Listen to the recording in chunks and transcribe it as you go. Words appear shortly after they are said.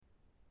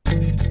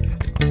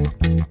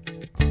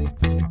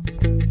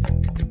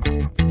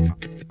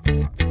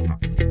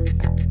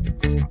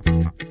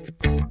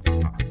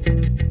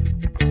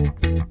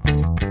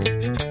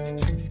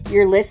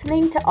You're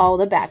listening to All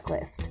the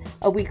Backlist,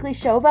 a weekly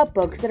show about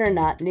books that are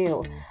not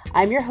new.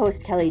 I'm your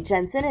host, Kelly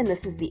Jensen, and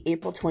this is the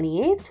April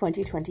 28th,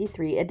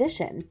 2023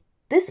 edition.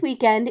 This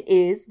weekend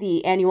is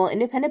the annual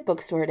Independent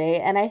Bookstore Day,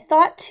 and I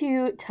thought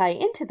to tie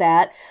into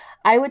that,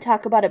 I would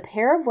talk about a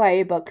pair of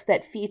YA books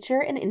that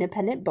feature an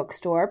independent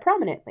bookstore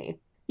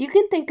prominently. You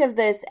can think of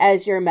this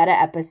as your meta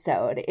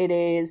episode. It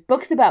is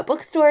books about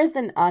bookstores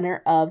in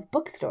honor of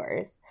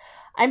bookstores.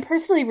 I'm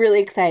personally really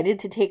excited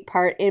to take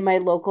part in my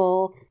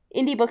local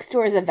indie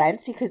bookstores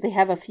events because they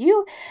have a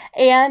few,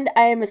 and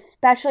I'm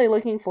especially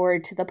looking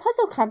forward to the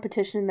puzzle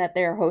competition that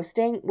they're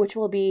hosting, which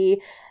will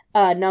be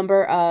a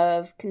number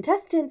of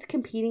contestants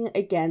competing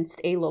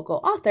against a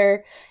local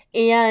author.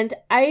 And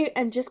I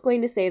am just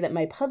going to say that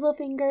my puzzle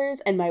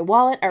fingers and my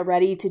wallet are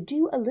ready to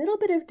do a little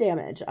bit of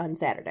damage on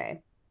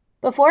Saturday.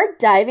 Before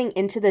diving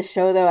into the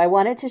show, though, I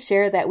wanted to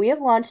share that we have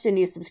launched a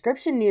new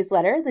subscription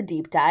newsletter, The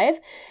Deep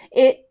Dive.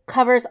 It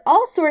covers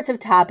all sorts of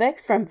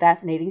topics from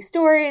fascinating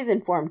stories,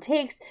 informed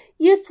takes,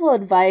 useful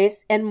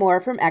advice, and more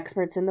from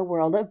experts in the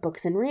world of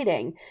books and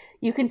reading.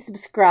 You can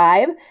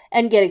subscribe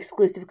and get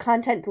exclusive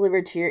content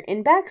delivered to your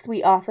inbox.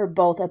 We offer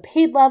both a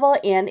paid level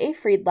and a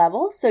free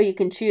level, so you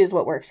can choose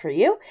what works for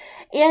you.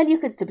 And you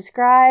can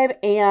subscribe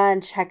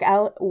and check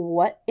out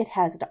what it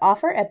has to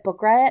offer at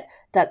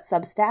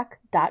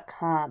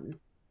bookriot.substack.com.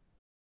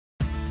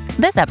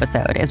 This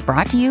episode is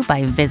brought to you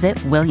by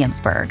Visit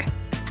Williamsburg.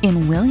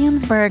 In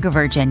Williamsburg,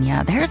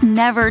 Virginia, there's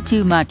never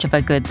too much of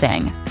a good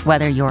thing.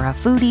 Whether you're a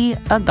foodie,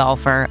 a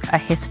golfer, a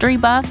history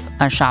buff,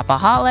 a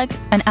shopaholic,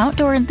 an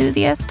outdoor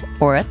enthusiast,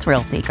 or a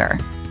thrill seeker,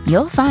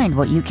 you'll find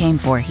what you came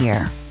for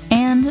here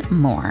and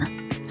more.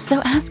 So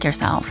ask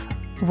yourself,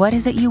 what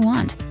is it you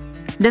want?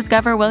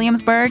 Discover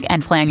Williamsburg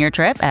and plan your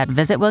trip at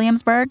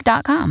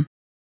visitwilliamsburg.com.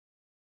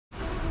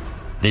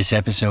 This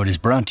episode is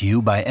brought to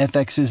you by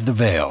FX's The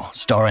Veil,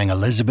 starring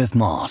Elizabeth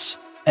Moss.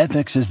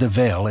 FX's The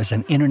Veil is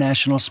an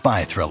international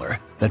spy thriller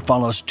that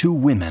follows two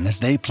women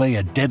as they play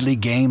a deadly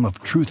game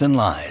of truth and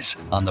lies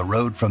on the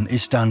road from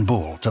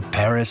Istanbul to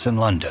Paris and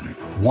London.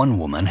 One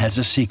woman has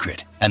a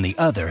secret, and the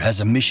other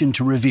has a mission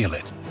to reveal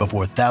it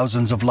before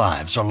thousands of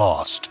lives are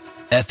lost.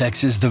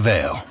 FX's The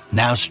Veil,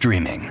 now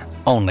streaming,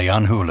 only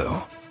on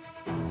Hulu.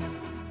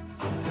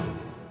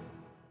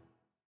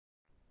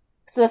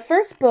 So the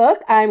first book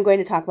I'm going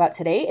to talk about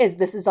today is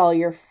This Is All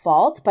Your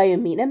Fault by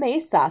Amina May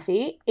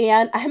Safi,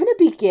 and I'm going to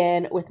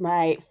begin with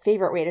my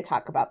favorite way to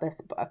talk about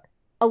this book.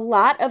 A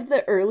lot of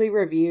the early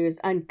reviews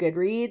on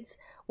Goodreads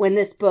when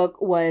this book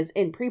was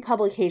in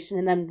pre-publication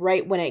and then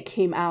right when it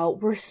came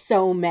out were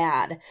so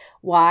mad.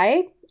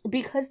 Why?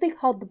 Because they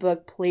called the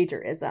book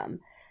plagiarism.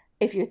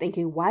 If you're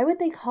thinking, why would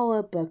they call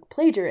a book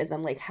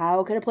plagiarism? Like,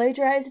 how could a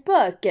plagiarized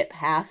book get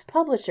past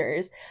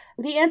publishers?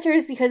 The answer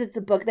is because it's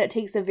a book that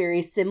takes a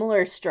very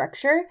similar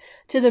structure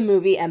to the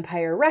movie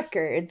Empire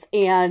Records.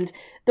 And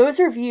those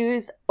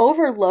reviews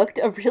overlooked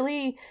a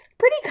really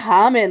pretty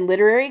common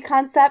literary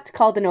concept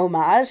called an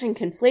homage and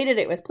conflated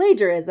it with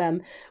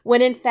plagiarism,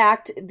 when in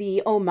fact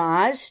the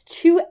homage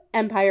to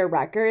Empire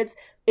Records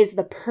is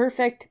the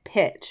perfect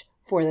pitch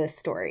for this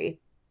story.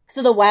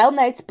 So the Wild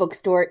Nights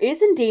bookstore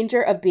is in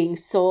danger of being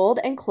sold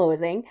and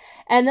closing,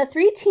 and the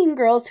three teen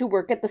girls who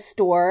work at the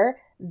store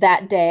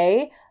that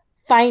day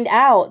find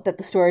out that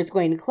the store is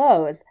going to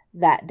close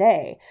that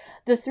day.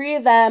 The three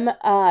of them,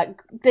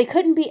 they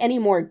couldn't be any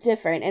more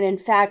different, and in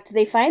fact,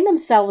 they find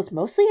themselves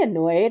mostly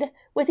annoyed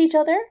with each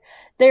other.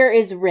 There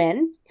is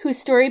Rin, whose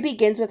story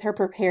begins with her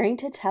preparing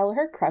to tell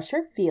her crush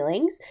her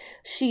feelings.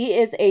 She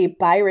is a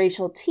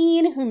biracial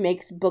teen who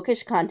makes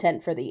bookish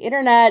content for the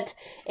internet,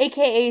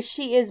 aka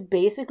she is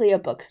basically a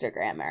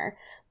bookstagrammer.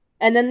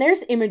 And then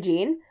there's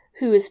Imogen,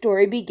 whose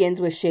story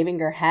begins with shaving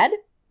her head.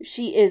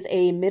 She is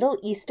a Middle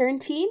Eastern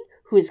teen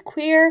who is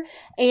queer,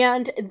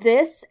 and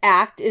this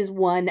act is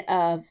one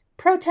of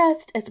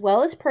protest as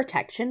well as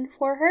protection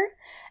for her.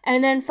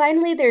 And then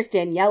finally there's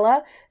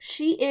Daniela.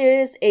 She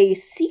is a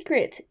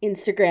secret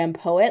Instagram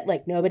poet,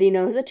 like nobody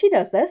knows that she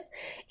does this,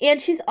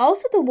 and she's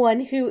also the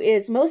one who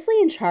is mostly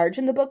in charge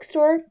in the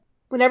bookstore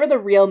whenever the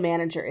real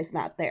manager is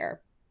not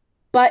there.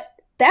 But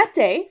that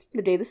day,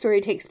 the day the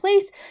story takes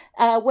place,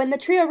 when the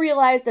trio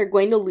realize they're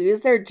going to lose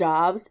their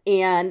jobs,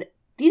 and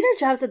these are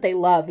jobs that they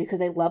love because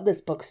they love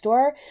this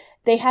bookstore,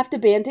 they have to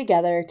band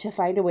together to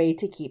find a way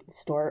to keep the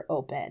store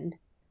open.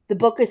 The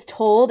book is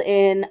told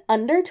in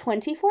under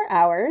 24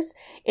 hours.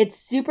 It's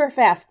super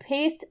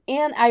fast-paced,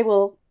 and I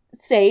will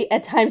say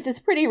at times it's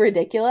pretty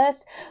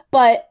ridiculous,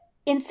 but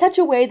in such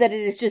a way that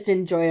it is just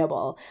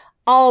enjoyable.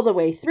 All the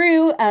way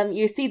through,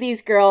 you see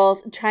these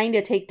girls trying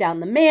to take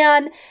down the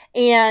man,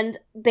 and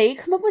they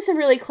come up with some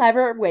really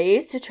clever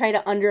ways to try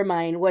to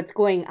undermine what's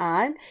going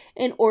on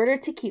in order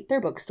to keep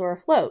their bookstore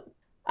afloat.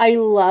 I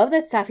love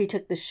that Safi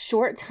took the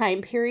short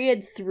time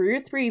period through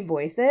three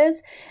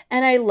voices,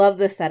 and I love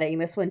the setting.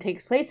 This one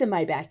takes place in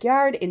my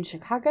backyard in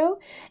Chicago,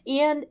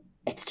 and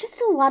it's just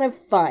a lot of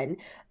fun.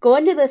 Go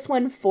into this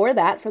one for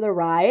that, for the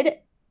ride,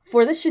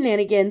 for the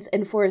shenanigans,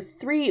 and for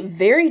three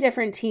very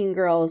different teen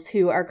girls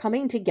who are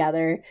coming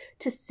together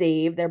to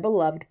save their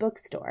beloved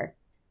bookstore.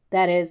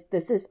 That is,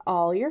 This Is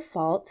All Your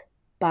Fault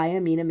by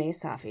Amina May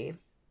Safi.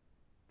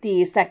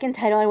 The second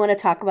title I want to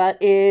talk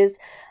about is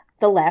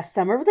The Last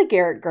Summer of the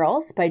Garrett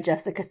Girls by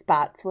Jessica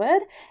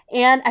Spotswood.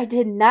 And I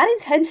did not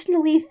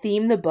intentionally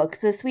theme the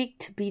books this week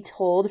to be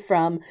told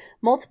from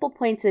multiple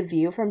points of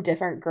view from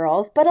different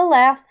girls, but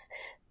alas,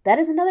 that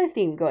is another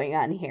theme going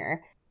on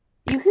here.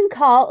 You can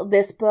call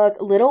this book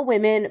Little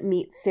Women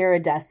Meet Sarah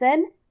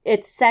Dessen.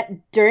 It's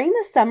set during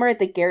the summer at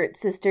the Garrett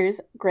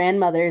sisters'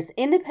 grandmother's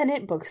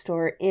independent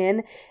bookstore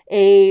in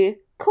a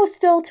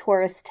coastal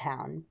tourist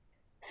town.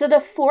 So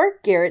the four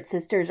Garrett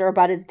sisters are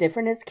about as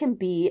different as can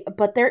be,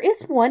 but there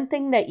is one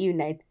thing that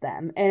unites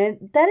them, and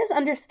that is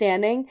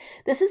understanding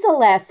this is the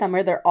last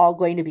summer they're all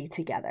going to be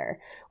together.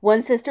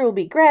 One sister will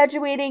be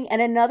graduating, and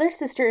another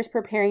sister is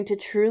preparing to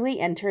truly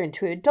enter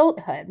into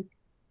adulthood.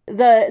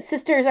 The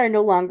sisters are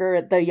no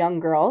longer the young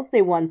girls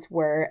they once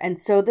were, and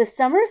so this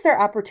summer is their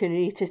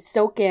opportunity to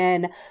soak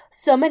in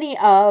so many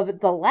of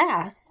the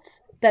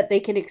lasts that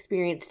they can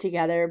experience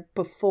together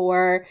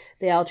before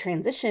they all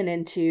transition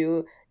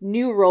into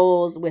new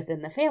roles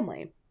within the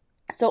family.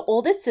 So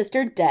oldest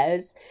sister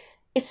Des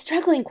is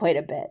struggling quite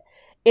a bit.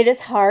 It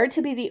is hard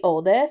to be the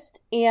oldest,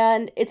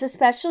 and it's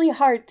especially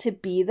hard to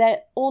be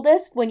that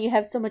oldest when you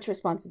have so much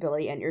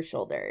responsibility on your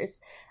shoulders.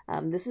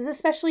 This is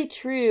especially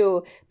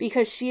true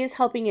because she is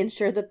helping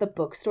ensure that the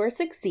bookstore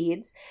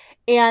succeeds,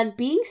 and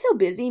being so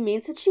busy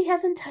means that she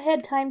hasn't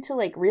had time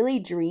to really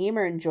dream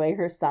or enjoy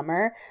her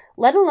summer,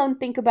 let alone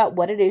think about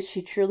what it is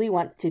she truly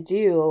wants to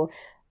do,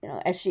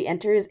 as she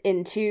enters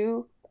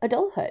into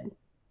adulthood.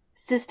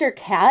 Sister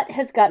Kat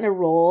has gotten a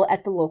role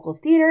at the local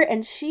theater,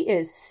 and she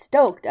is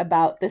stoked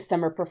about this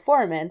summer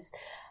performance.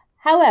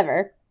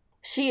 However,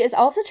 she is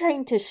also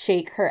trying to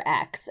shake her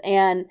ex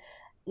and,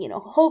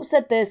 hopes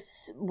that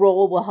this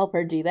role will help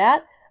her do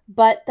that.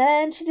 But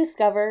then she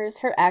discovers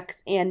her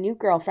ex and new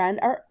girlfriend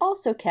are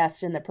also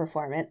cast in the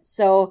performance.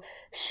 So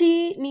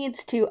she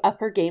needs to up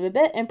her game a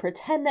bit and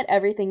pretend that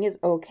everything is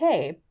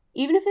okay,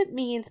 even if it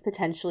means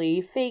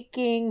potentially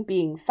faking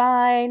being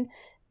fine,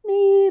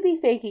 maybe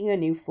faking a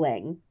new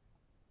fling.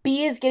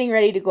 B is getting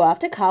ready to go off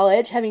to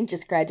college, having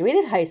just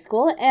graduated high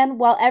school, and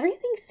while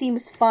everything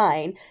seems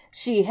fine,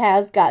 she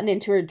has gotten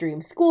into her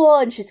dream school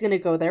and she's going to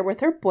go there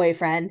with her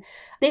boyfriend.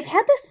 They've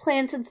had this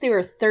plan since they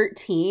were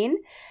 13,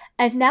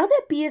 and now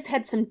that B has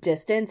had some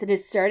distance and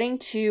is starting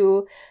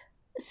to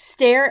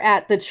stare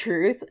at the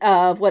truth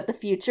of what the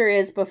future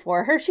is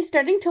before her, she's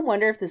starting to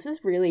wonder if this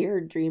is really her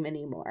dream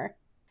anymore.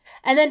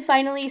 And then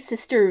finally,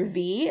 Sister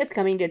V is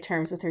coming to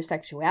terms with her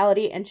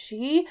sexuality, and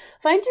she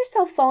finds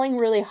herself falling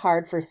really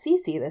hard for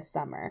Cece this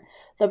summer.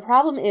 The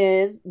problem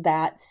is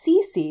that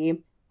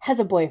Cece has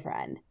a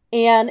boyfriend,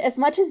 and as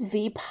much as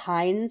V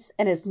pines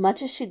and as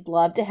much as she'd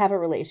love to have a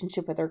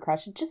relationship with her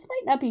crush, it just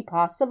might not be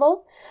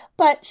possible,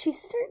 but she's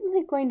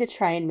certainly going to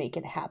try and make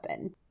it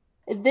happen.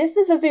 This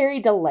is a very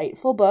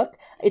delightful book.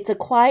 It's a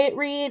quiet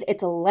read,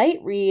 it's a light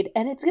read,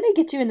 and it's going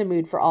to get you in the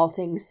mood for all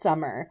things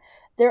summer.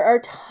 There are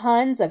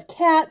tons of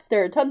cats,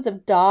 there are tons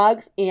of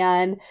dogs,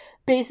 and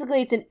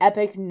basically it's an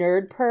epic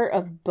nerd purr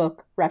of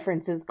book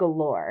references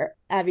galore.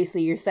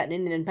 Obviously, you're set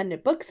in an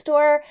independent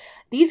bookstore.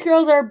 These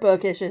girls are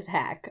bookish as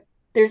heck.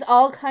 There's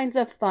all kinds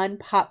of fun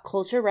pop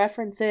culture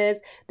references.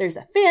 There's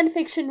a fan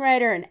fiction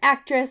writer, an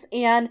actress,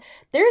 and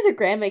there's a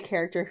grandma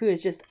character who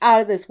is just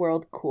out of this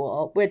world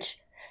cool, which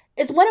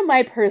is one of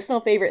my personal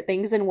favorite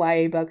things in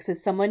YA books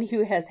as someone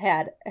who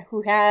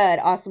had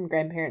awesome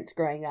grandparents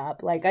growing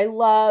up. I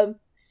love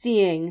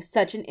seeing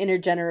such an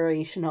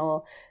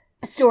intergenerational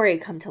story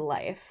come to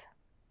life.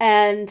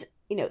 And,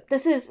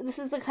 this is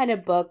the kind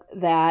of book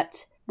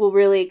that will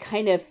really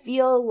kind of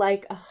feel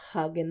like a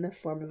hug in the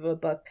form of a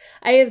book.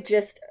 I have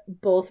just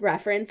both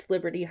referenced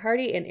Liberty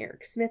Hardy and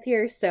Eric Smith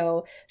here,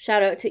 so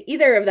shout out to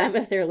either of them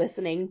if they're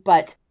listening.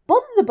 But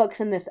both of the books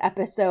in this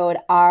episode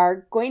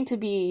are going to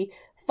be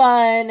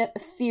fun,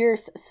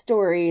 fierce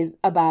stories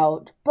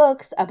about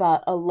books,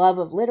 about a love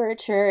of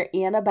literature,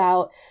 and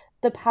about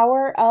the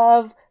power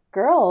of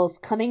girls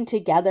coming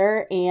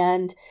together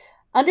and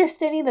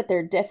understanding that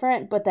they're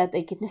different, but that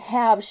they can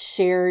have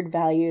shared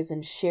values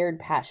and shared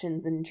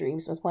passions and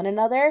dreams with one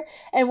another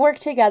and work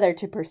together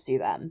to pursue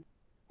them.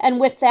 And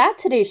with that,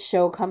 today's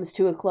show comes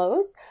to a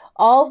close.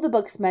 All of the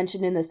books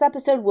mentioned in this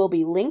episode will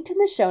be linked in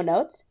the show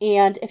notes,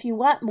 and if you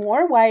want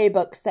more YA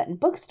books set in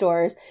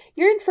bookstores,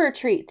 you're in for a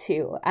treat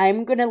too.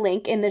 I'm going to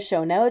link in the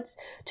show notes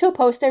to a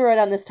post I wrote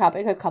on this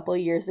topic a couple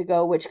years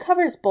ago, which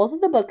covers both of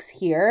the books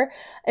here,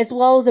 as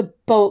well as a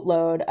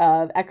boatload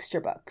of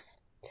extra books.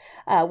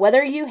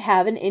 Whether you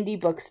have an indie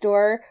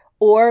bookstore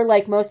or,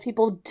 like most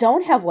people,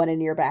 don't have one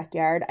in your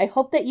backyard, I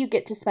hope that you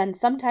get to spend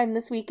some time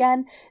this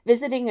weekend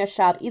visiting a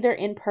shop either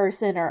in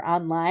person or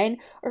online,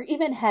 or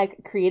even,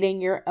 heck,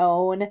 creating your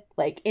own,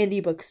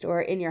 indie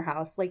bookstore in your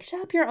house.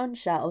 Shop your own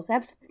shelves.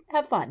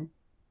 Have fun.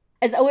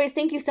 As always,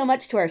 thank you so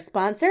much to our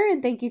sponsor,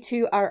 and thank you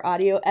to our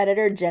audio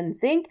editor, Jen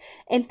Zink,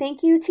 and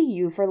thank you to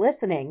you for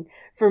listening.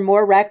 For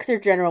more recs or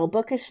general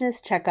bookishness,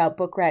 check out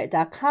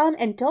bookriot.com,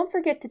 and don't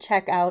forget to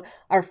check out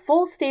our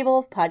full stable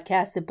of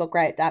podcasts at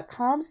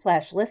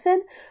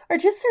bookriot.com/listen, or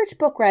just search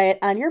Book Riot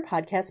on your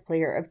podcast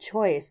player of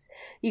choice.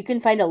 You can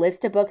find a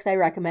list of books I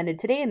recommended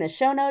today in the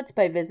show notes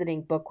by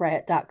visiting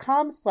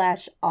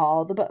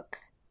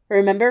bookriot.com/allthebooks.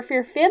 Remember, if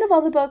you're a fan of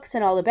all the books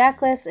and all the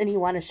backlists and you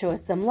want to show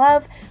us some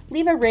love,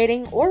 leave a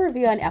rating or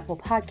review on Apple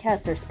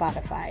Podcasts or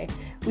Spotify.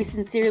 We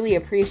sincerely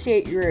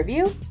appreciate your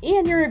review,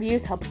 and your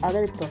reviews help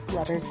other book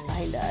lovers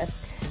find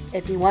us.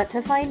 If you want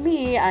to find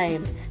me, I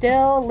am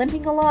still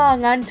limping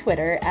along on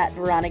Twitter at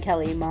Veronica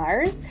Kelly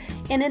Mars.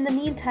 And in the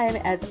meantime,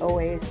 as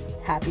always,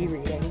 happy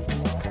reading.